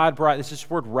end, God brought, this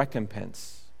word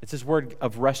recompense. It's this word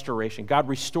of restoration. God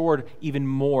restored even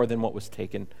more than what was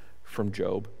taken from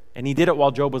Job. And he did it while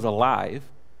Job was alive.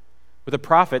 With the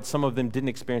prophets, some of them didn't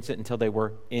experience it until they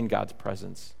were in God's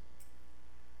presence.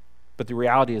 But the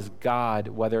reality is God,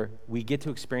 whether we get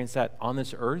to experience that on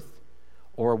this earth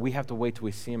or we have to wait till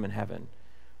we see him in heaven,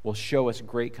 will show us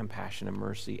great compassion and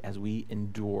mercy as we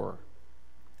endure,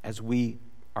 as we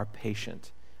are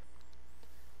patient.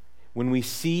 When we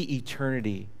see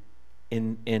eternity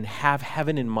and have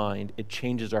heaven in mind, it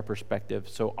changes our perspective.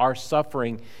 So our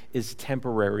suffering is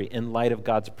temporary in light of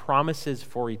God's promises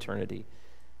for eternity,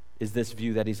 is this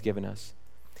view that he's given us.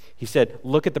 He said,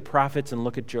 look at the prophets and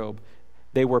look at Job.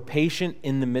 They were patient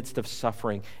in the midst of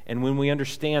suffering. And when we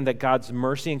understand that God's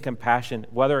mercy and compassion,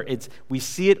 whether it's we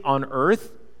see it on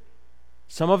earth,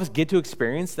 some of us get to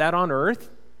experience that on earth,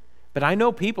 but I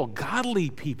know people, godly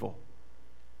people,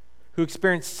 who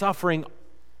experience suffering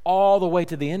all the way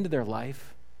to the end of their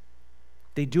life.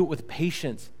 They do it with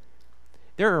patience.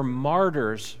 There are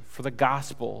martyrs for the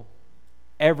gospel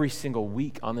every single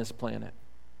week on this planet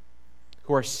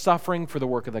who are suffering for the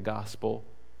work of the gospel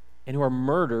and who are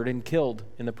murdered and killed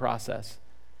in the process.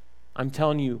 I'm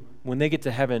telling you, when they get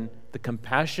to heaven, the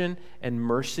compassion and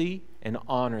mercy and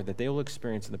honor that they will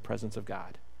experience in the presence of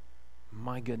God.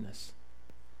 My goodness.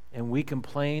 And we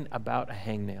complain about a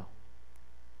hangnail.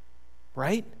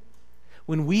 Right?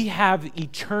 When we have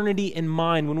eternity in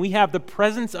mind, when we have the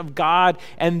presence of God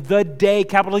and the day,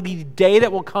 capital D, day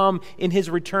that will come in his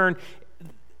return,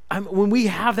 when we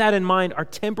have that in mind, our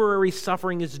temporary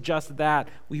suffering is just that.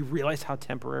 We realize how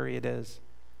temporary it is.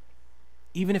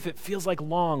 Even if it feels like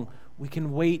long, we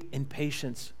can wait in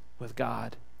patience with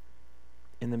God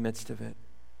in the midst of it.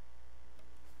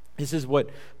 This is what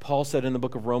Paul said in the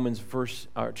book of Romans,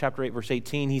 chapter 8, verse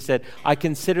 18. He said, I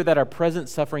consider that our present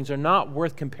sufferings are not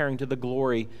worth comparing to the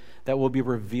glory that will be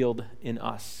revealed in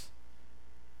us.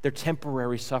 They're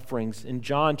temporary sufferings. In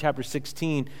John chapter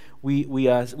 16, we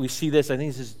see this. I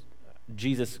think this is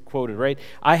Jesus quoted, right?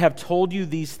 I have told you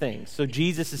these things. So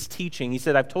Jesus is teaching. He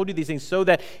said, I've told you these things so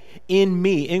that in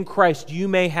me, in Christ, you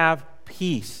may have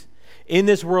peace. In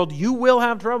this world, you will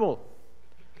have trouble.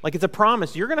 Like it's a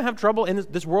promise. You're going to have trouble. And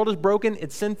this world is broken.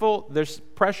 It's sinful. There's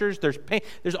pressures. There's pain.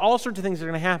 There's all sorts of things that are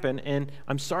going to happen. And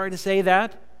I'm sorry to say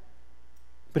that.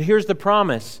 But here's the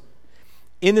promise.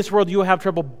 In this world you will have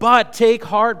trouble. But take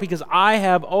heart because I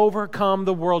have overcome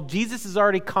the world. Jesus has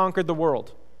already conquered the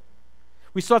world.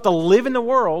 We still have to live in the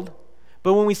world.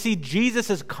 But when we see Jesus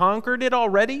has conquered it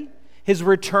already, his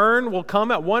return will come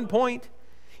at one point.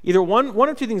 Either one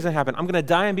of two things that happen. I'm going to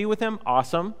die and be with him.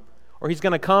 Awesome. Or he's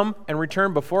going to come and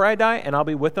return before I die, and I'll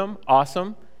be with him.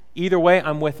 Awesome. Either way,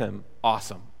 I'm with him.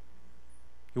 Awesome.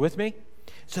 You with me?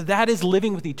 So that is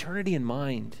living with eternity in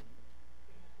mind.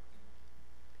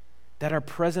 That our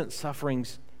present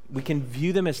sufferings, we can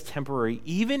view them as temporary,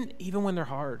 even when they're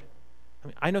hard.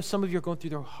 I know some of you are going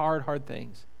through their hard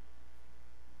things.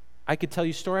 I could tell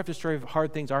you story after story of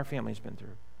hard things our family's been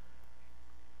through.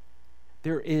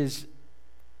 There is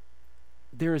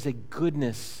a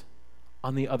goodness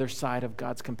on the other side of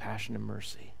God's compassion and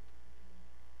mercy.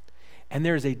 And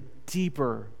there's a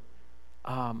deeper,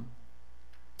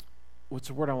 what's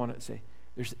the word I want to say?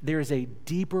 There is a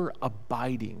deeper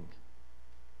abiding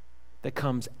that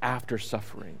comes after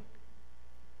suffering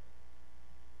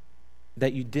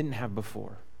that you didn't have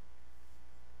before,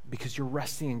 because you're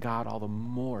resting in God all the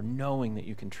more, knowing that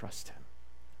you can trust him,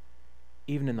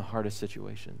 even in the hardest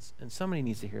situations. And somebody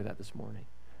needs to hear that this morning.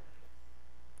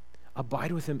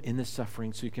 Abide with him in the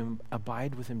suffering so you can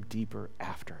abide with him deeper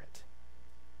after it.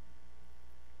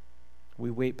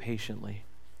 We wait patiently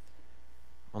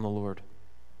on the Lord.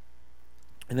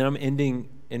 And then I'm ending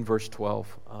in verse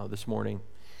 12 this morning.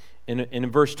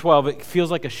 In verse 12, it feels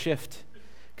like a shift.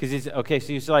 Because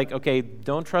he's like, okay,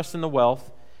 don't trust in the wealth.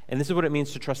 And this is what it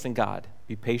means to trust in God.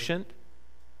 Be patient,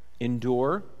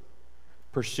 endure,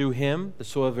 pursue him. The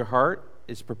soil of your heart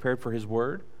is prepared for his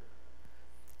word.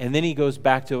 And then he goes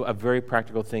back to a very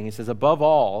practical thing. He says, above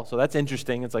all, so that's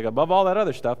interesting. It's like, above all that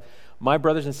other stuff, my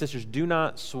brothers and sisters, do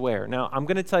not swear. Now, I'm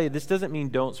going to tell you, this doesn't mean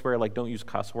don't swear, like don't use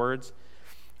cuss words.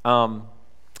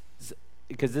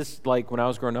 Because this, like when I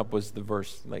was growing up, was the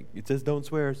verse. Like, it says don't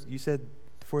swear. You said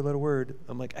the four-letter word.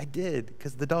 I'm like, I did,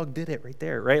 because the dog did it right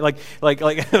there, right? Like,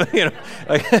 you know,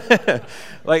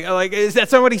 like, is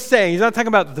that what he's saying? He's not talking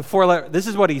about the four-letter. This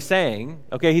is what he's saying,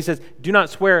 okay? He says, do not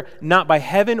swear, not by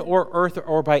heaven or earth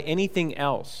or by anything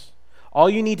else. All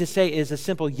you need to say is a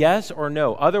simple yes or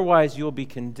no. Otherwise, you'll be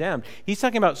condemned. He's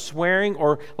talking about swearing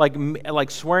or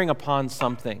like swearing upon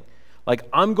something. Like,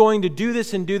 I'm going to do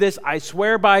this and do this. I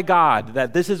swear by God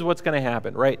that this is what's going to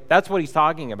happen, right? That's what he's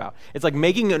talking about. It's like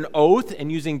making an oath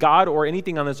and using God or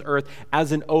anything on this earth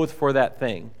as an oath for that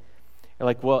thing. You're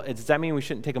like, well, does that mean we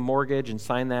shouldn't take a mortgage and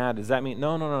sign that? Does that mean,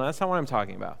 no, that's not what I'm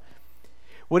talking about.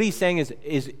 What he's saying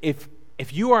is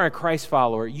if you are a Christ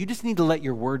follower, you just need to let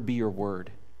your word be your word.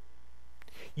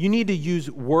 You need to use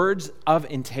words of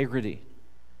integrity.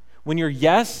 When your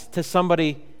yes to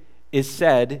somebody is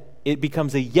said, it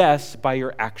becomes a yes by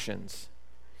your actions.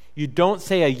 You don't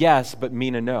say a yes but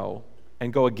mean a no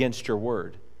and go against your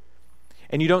word.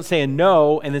 And you don't say a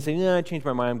no and then say, no, I changed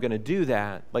my mind, I'm going to do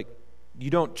that. Like,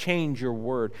 you don't change your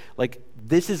word. Like,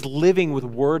 this is living with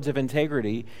words of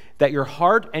integrity that your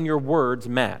heart and your words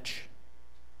match.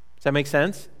 Does that make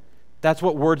sense? That's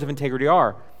what words of integrity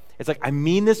are. It's like, I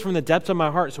mean this from the depths of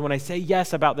my heart, so when I say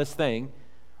yes about this thing,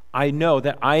 I know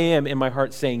that I am in my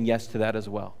heart saying yes to that as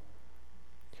well.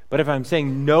 But if I'm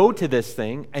saying no to this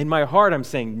thing, in my heart I'm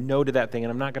saying no to that thing,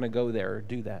 and I'm not going to go there or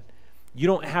do that. You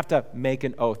don't have to make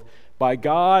an oath. By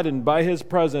God and by his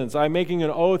presence, I'm making an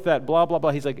oath that blah, blah,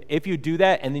 blah. He's like, if you do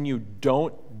that and then you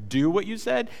don't do what you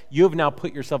said, you have now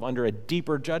put yourself under a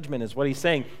deeper judgment, is what he's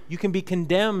saying. You can be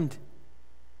condemned.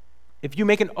 If you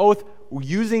make an oath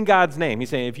using God's name, he's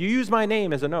saying, if you use my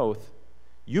name as an oath,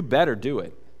 you better do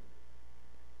it.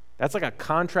 That's like a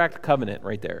contract covenant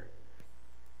right there.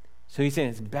 So he's saying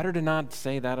it's better to not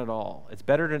say that at all. It's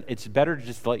better to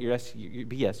just let your yes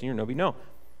be yes and your no be no.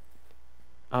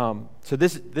 So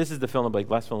this is the fill in the blank,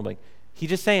 last fill in the blank. He's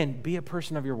just saying, be a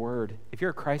person of your word. If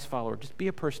you're a Christ follower, just be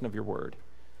a person of your word.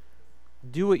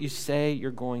 Do what you say you're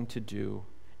going to do.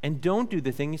 And don't do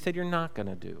the thing you said you're not going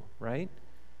to do, right?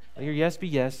 Let your yes be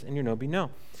yes and your no be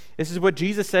no. This is what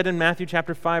Jesus said in Matthew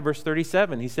chapter 5, verse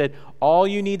 37. He said, all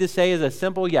you need to say is a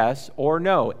simple yes or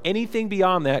no. Anything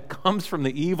beyond that comes from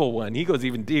the evil one. He goes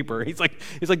even deeper. He's like,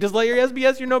 just let your yes be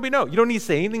yes, your no be no. You don't need to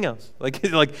say anything else. Like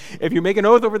if you make an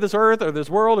oath over this earth or this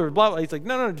world or blah, blah, he's like,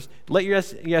 no, just let your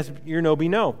yes, your no be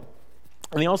no.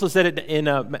 And he also said it in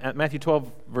Matthew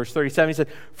 12, verse 37. He said,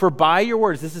 for by your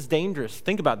words, this is dangerous.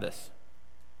 Think about this.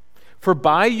 For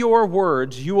by your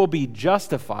words you will be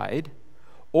justified,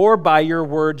 or by your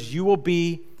words you will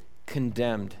be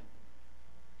condemned.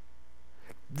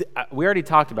 We already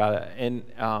talked about it, and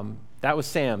that was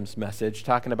Sam's message,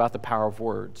 talking about the power of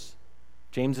words.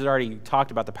 James has already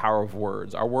talked about the power of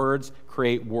words. Our words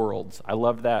create worlds. I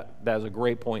love that. That was a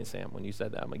great point, Sam, when you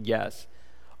said that. I'm like, yes.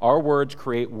 Our words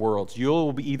create worlds.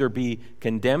 You'll either be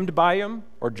condemned by them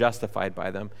or justified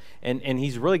by them. And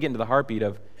he's really getting to the heartbeat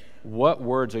of what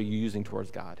words are you using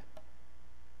towards God?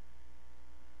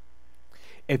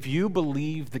 If you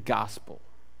believe the gospel,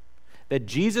 that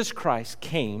Jesus Christ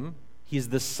came, he's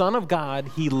the Son of God,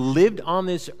 he lived on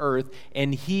this earth,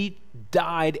 and he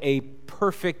died a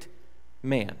perfect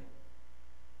man,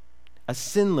 a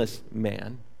sinless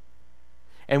man.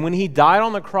 And when he died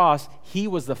on the cross, he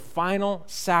was the final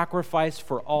sacrifice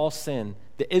for all sin.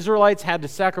 The Israelites had to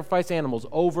sacrifice animals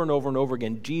over and over and over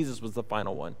again. Jesus was the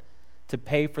final one to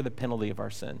pay for the penalty of our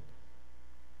sin.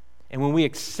 And when we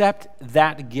accept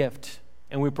that gift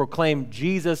and we proclaim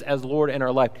Jesus as Lord in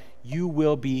our life, you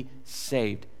will be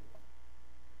saved.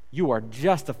 You are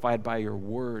justified by your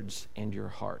words and your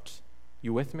heart.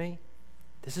 You with me?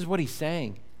 This is what he's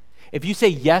saying. If you say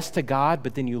yes to God,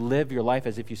 but then you live your life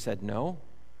as if you said no,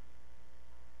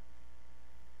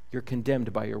 you're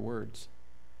condemned by your words.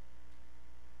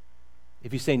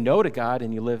 If you say no to God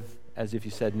and you live as if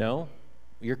you said no,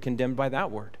 you're condemned by that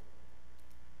word.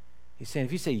 He's saying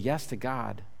if you say yes to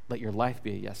God, let your life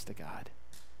be a yes to God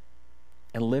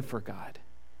and live for God.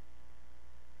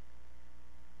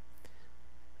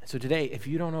 And so today, if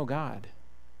you don't know God,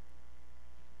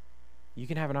 you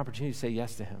can have an opportunity to say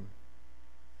yes to him.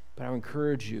 But I would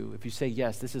encourage you, if you say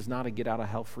yes, this is not a get out of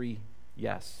hell free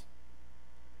yes.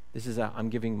 This is I'm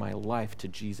giving my life to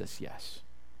Jesus yes.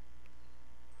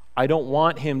 I don't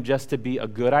want him just to be a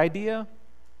good idea.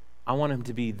 I want him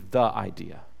to be the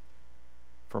idea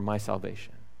for my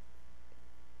salvation.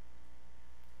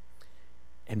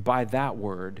 And by that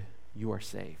word, you are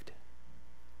saved.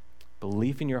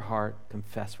 Belief in your heart,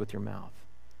 confess with your mouth.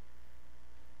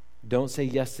 Don't say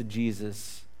yes to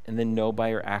Jesus and then no by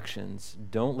your actions.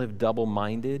 Don't live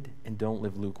double-minded and don't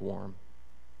live lukewarm.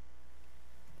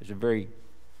 There's a very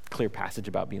clear passage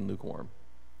about being lukewarm.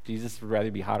 Jesus would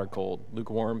rather be hot or cold.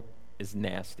 Lukewarm is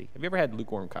nasty. Have you ever had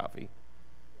lukewarm coffee?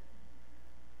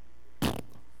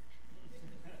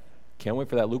 Can't wait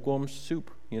for that lukewarm soup,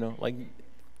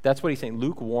 that's what he's saying.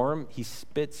 Lukewarm, he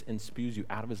spits and spews you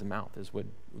out of his mouth, is what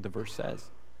the verse says.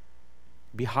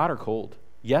 Be hot or cold,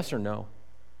 yes or no.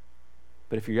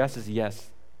 But if your yes is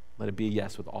yes, let it be a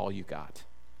yes with all you got.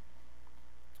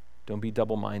 Don't be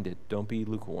double-minded. Don't be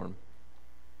lukewarm.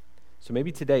 So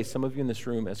maybe today, some of you in this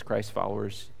room as Christ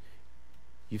followers,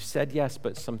 you've said yes,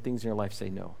 but some things in your life say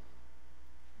no.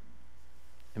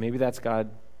 And maybe that's God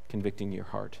convicting your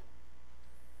heart.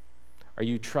 Are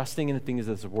you trusting in the things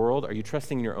of this world? Are you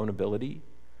trusting in your own ability?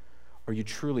 Or are you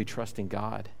truly trusting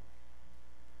God?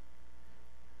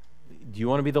 Do you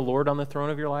want to be the Lord on the throne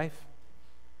of your life?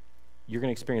 You're going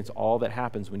to experience all that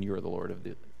happens when you are the Lord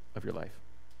of your life.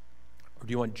 Or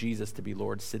do you want Jesus to be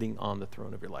Lord sitting on the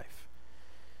throne of your life?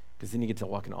 Because then you get to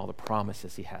walk in all the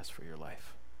promises he has for your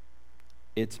life.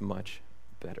 It's much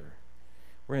better.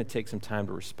 We're going to take some time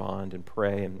to respond and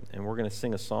pray, and we're going to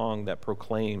sing a song that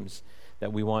proclaims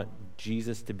that we want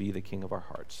Jesus to be the King of our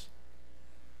hearts.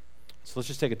 So let's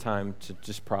just take a time to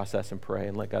just process and pray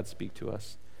and let God speak to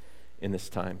us in this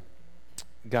time.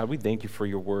 God, we thank you for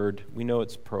your word. We know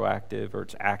it's proactive or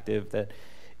it's active, that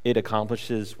it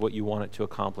accomplishes what you want it to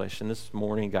accomplish. And this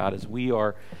morning, God, as we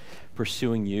are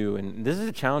pursuing you, and this is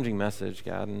a challenging message,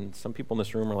 God, and some people in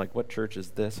this room are like, what church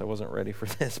is this? I wasn't ready for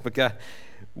this. But God,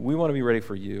 we want to be ready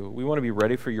for you. We want to be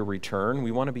ready for your return.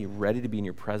 We want to be ready to be in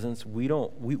your presence. We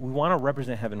want to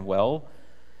represent heaven well.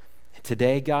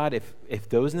 Today, God, if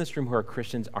those in this room who are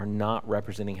Christians are not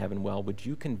representing heaven well, would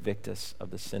you convict us of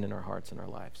the sin in our hearts and our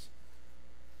lives?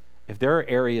 If there are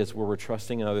areas where we're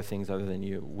trusting in other things other than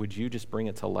you, would you just bring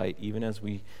it to light even as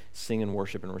we sing and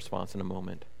worship in response in a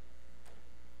moment?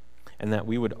 And that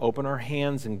we would open our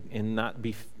hands and not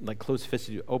be like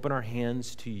close-fisted, open our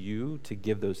hands to you to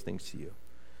give those things to you.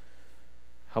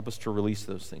 Help us to release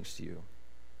those things to you.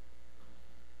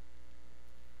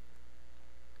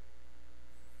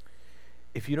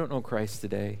 If you don't know Christ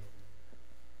today,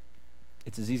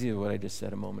 it's as easy as what I just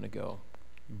said a moment ago.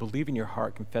 Believe in your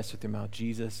heart, confess with your mouth,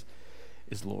 Jesus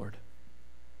is Lord.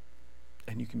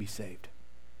 And you can be saved.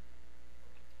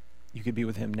 You can be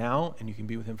with him now, and you can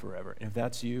be with him forever. And if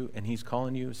that's you, and he's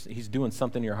calling you, he's doing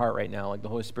something in your heart right now, like the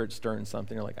Holy Spirit's stirring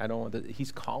something. You're like, I don't want that.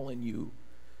 He's calling you.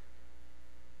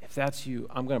 If that's you,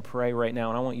 I'm going to pray right now,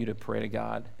 and I want you to pray to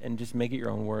God and just make it your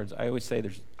own words. I always say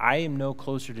I am no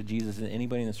closer to Jesus than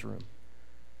anybody in this room.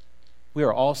 We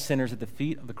are all sinners at the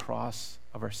feet of the cross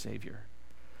of our Savior.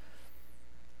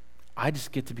 I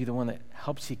just get to be the one that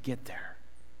helps you get there.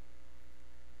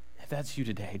 If that's you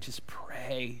today, just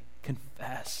pray,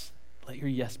 confess. Let your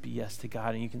yes be yes to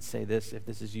God. And you can say this, if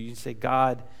this is you, you can say,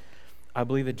 God, I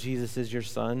believe that Jesus is your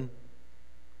son,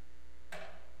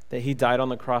 that he died on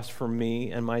the cross for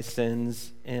me and my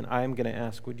sins, and I'm going to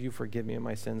ask, would you forgive me of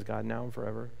my sins, God, now and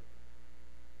forever?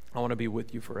 I want to be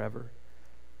with you forever.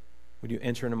 Would you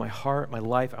enter into my heart, my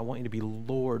life? I want you to be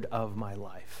Lord of my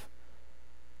life.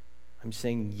 I'm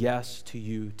saying yes to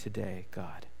you today,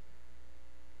 God.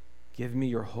 Give me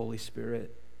your Holy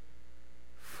Spirit.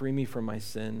 Free me from my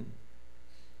sin.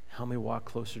 Help me walk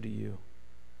closer to you.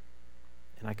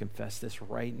 And I confess this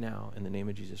right now in the name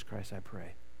of Jesus Christ, I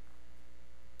pray.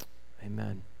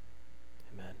 Amen.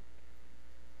 Amen.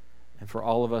 And for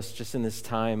all of us, just in this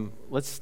time, let's